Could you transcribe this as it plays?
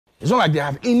It's not like they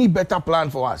have any better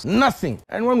plan for us. Nothing.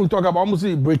 And when we talk about almost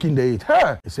breaking the eight,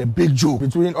 it's a big joke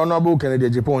between Honorable Ohene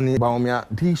Agyapong Bawumia.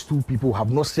 These two people have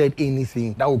not said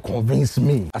anything that will convince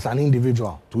me as an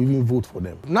individual to even vote for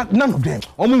them. None of them.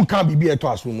 Omun can't be to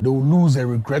us. They will lose a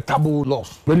regrettable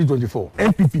loss. 2024.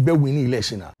 NPP be winning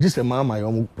election. This is a man,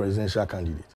 my presidential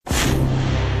candidate.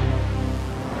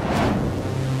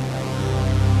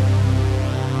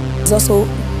 It's also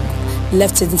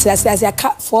left it. So as I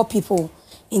cut 4 people.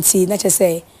 Inti, not just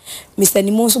say, Mr.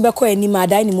 Nimonsu Beko Enima,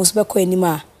 Dai Nimonsu Beko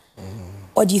Enima.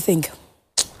 What do you think?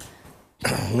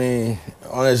 Me,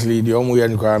 honestly, the only way I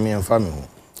can me and family,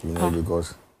 you know,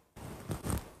 because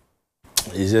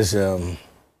it's just a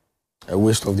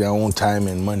waste of their own time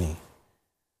and money.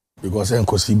 Because then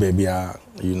Kosi baby,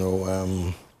 you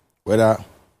know, whether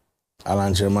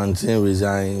Alan Chermantin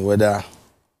resign, whether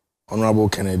Honorable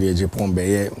Ohene Agyapong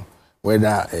be,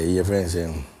 whether your friends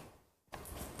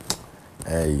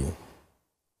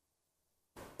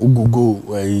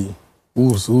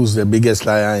who's the biggest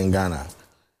liar in Ghana?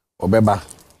 Obeba,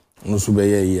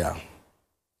 Nusubeye,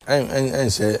 and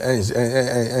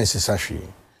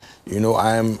you know,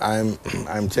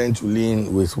 I'm trying to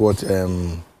lean with what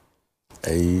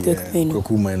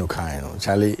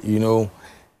Charlie, you know,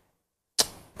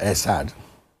 it's sad.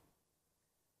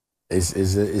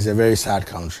 It's a very sad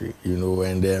country, you know,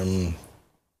 and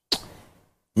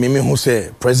Mimi who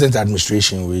say present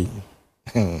administration we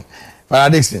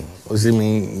Paradixon was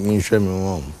me share me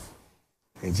home.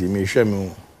 Me share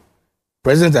me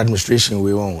present administration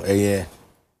we want a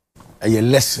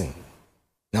lesson.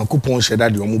 Now coupon share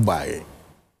that you mobile.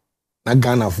 Na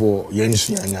Ghana for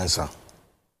yensu answer.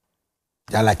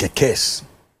 They're like a case.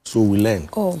 So we learn.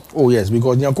 Oh yes,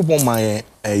 because Nyankopon my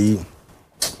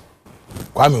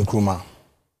Kwame Nkrumah.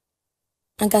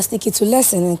 And can stick it to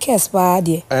lesson and case bad.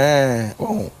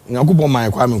 Nyankopon my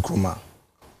Kwame Nkrumah.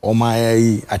 Or my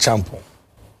Achampong.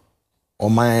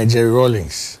 Or my Jerry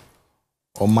Rawlings.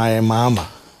 Or my Mahama.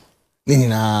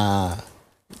 Nina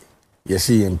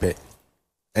Yesi Mpe.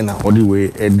 And a holy way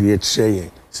Edith say,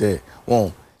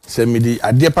 oh, send me the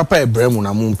idea papa Ebremu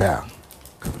na Mumpa.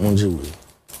 Monji.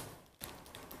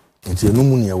 It's a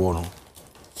pneumonia one.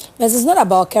 But it's not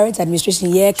about current administration.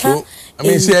 Yeah, so, I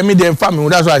mean, say me the family.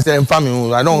 That's why I say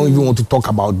family. I don't even want to talk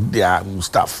about their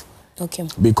stuff. Okay.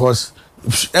 Because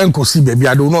Nkosi baby,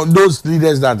 I don't know those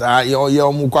leaders that are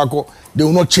they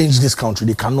will not change this country.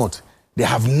 They cannot. They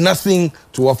have nothing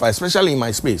to offer, especially in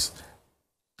my space.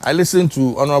 I listen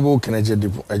to Honorable Ohene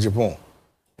Agyapong.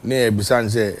 Ne bisan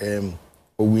say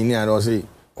Owini and also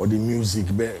or the music.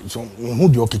 So who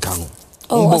do you kano?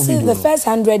 Oh, I say the first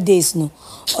 100 days no.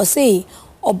 Or say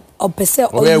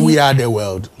where we are the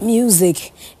world.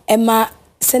 Music. Emma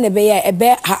Senebeya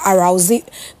ebe arouse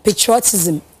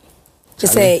patriotism.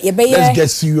 Say, let's get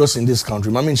serious in this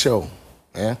country. Mami Shell.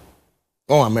 Yeah.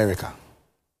 Oh, America.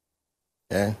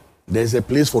 Yeah. There's a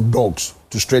place for dogs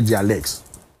to stretch their legs.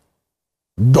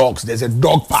 Dogs. There's a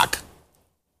dog park.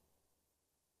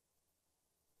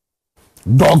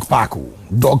 Dog park.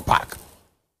 Dog park.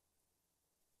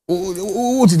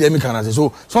 What did they say?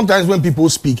 So sometimes when people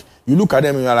speak, you look at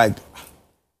them and you're like,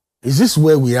 is this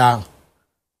where we are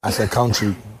as a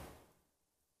country?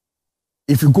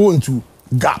 If you go into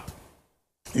Gap,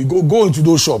 you go into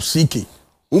those shops, CK,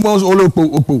 Women's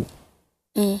Olopo,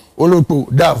 Olopo,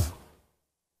 Dav,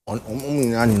 on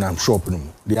shop,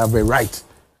 they have a right.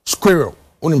 Squirrel,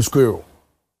 on him squirrel,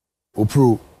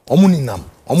 Opro, Omuninam,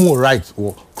 Omo right,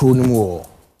 or Cronim or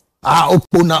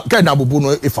Opona,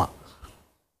 Kanabuno, Ifa.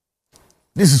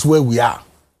 This is where we are.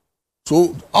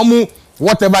 So,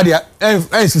 whatever they are,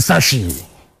 Sashi.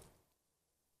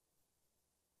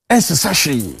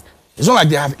 It's not like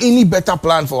they have any better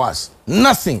plan for us.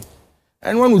 Nothing.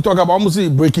 And when we talk about almost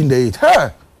breaking the eight,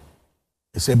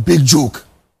 it's a big joke.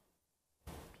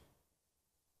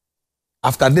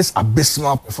 After this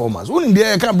abysmal performance, when in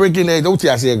there can't break in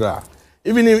the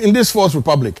even in this Fourth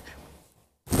Republic,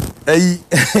 a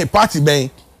party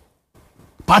bang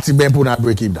put not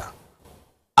break it down.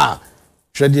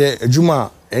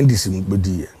 Juma NDC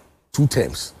Budi 2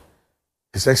 terms.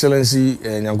 His Excellency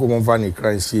Nyanko Monfani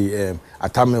Christ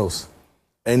Atamils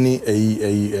any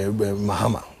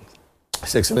Mahama.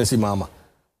 His Excellency Mahama.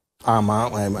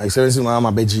 Excellency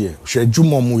Mahama Beji. She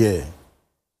Juma Muye.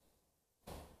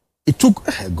 It took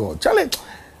God. Charlie,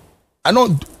 I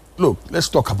don't look, let's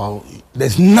talk about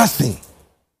there's nothing.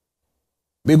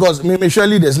 Because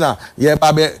surely there's not. Yeah,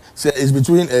 Babe it's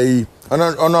between a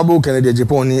Honorable Ohene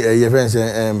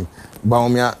Agyapong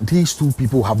Bawumia. These two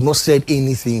people have not said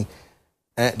anything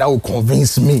that will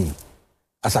convince me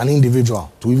as an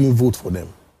individual to even vote for them.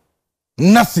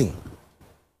 Nothing.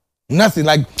 Nothing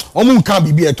like omu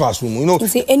can't be to assume, you know. You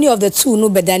see, any of the two no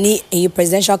better than a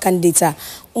presidential candidate.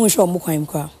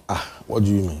 What do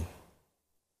you mean?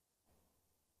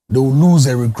 They will lose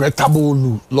a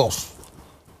regrettable loss.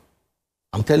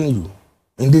 I'm telling you,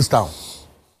 in this town.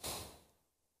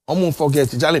 I won't forget,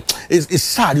 Charlie. It's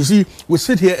sad. You see, we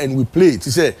sit here and we play it.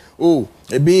 You say, oh,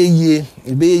 a ye,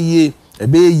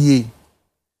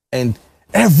 and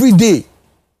every day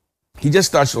he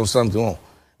just touched on something. Oh,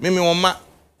 maybe on my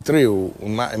three,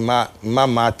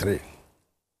 my three.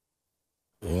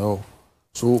 You know,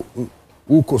 so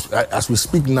as we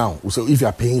speak now, so if you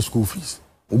are paying school fees,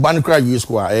 Ubani cry you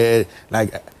school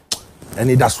like, and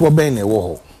it does what ben a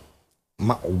war,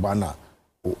 ma Ubana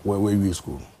where we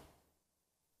school.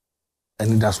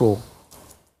 And that's all.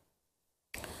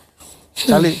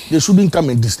 Charlie, they shouldn't come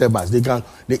and disturb us.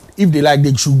 If they like,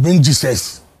 they should bring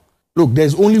Jesus. Look,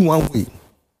 there's only one way.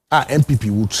 Our NPP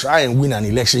will try and win an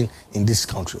election in this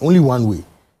country. Only one way.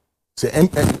 Say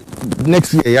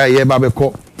next year,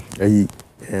 2024.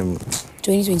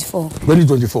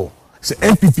 2024. Say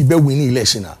NPP be winning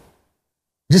election.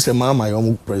 This is a man, my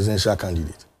own presidential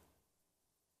candidate.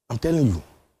 I'm telling you.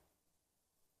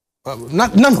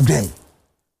 None of them.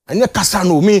 And yeah,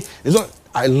 Kasano, me,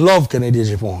 I love Ohene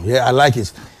Agyapong. Yeah, I like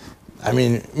it. I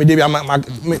mean, maybe I'm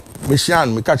me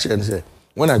catch it and say,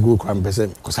 when I go crime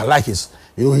person, because I like his,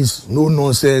 you know, his no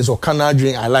nonsense or canal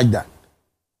drink, I like that.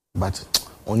 But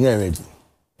on your already,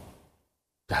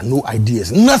 there are no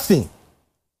ideas, nothing.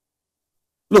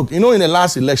 Look, you know, in the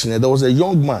last election, there was a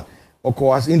young man, of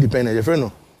course, independent, a friend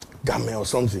of Ghana or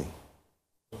something.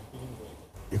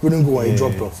 He couldn't go and he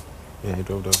dropped off. Yeah, he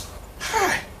dropped off.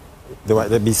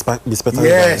 They be spectacular.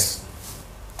 Yes.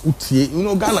 You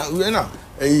know, Ghana, you know,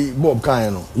 Bob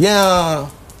Kayano. Yeah.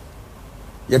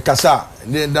 Yeah, Kasa.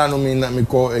 Then that no mean that me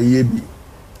call a yebi.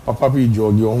 Papa P.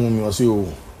 George, your home, you say,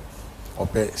 oh, or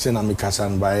send a me Kasa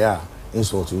and buy ya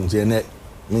insult you. Say, net,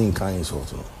 mean kind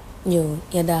insult. Yo,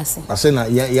 yeah, that's it. I say, na,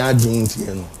 yeah, jeans,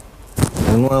 you know.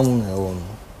 And one, I want.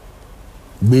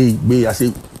 Be, I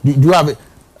say, do you have it?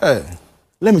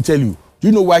 Let me tell you, do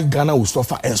you know why Ghana will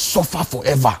suffer and suffer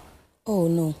forever? Oh,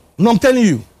 no. No, I'm telling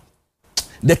you.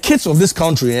 The kids of this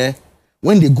country,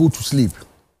 when they go to sleep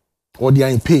or they are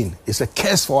in pain, it's a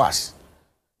curse for us.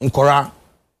 In Kora,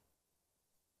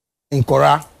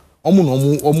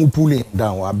 omu pulling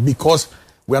down because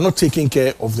we are not taking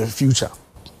care of the future.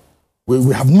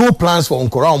 We have no plans for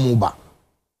Nkora Omuba.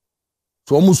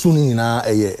 So omu suni na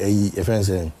a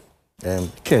friend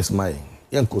curse my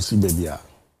young kosi baby. So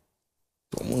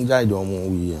omu jai do omu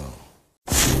we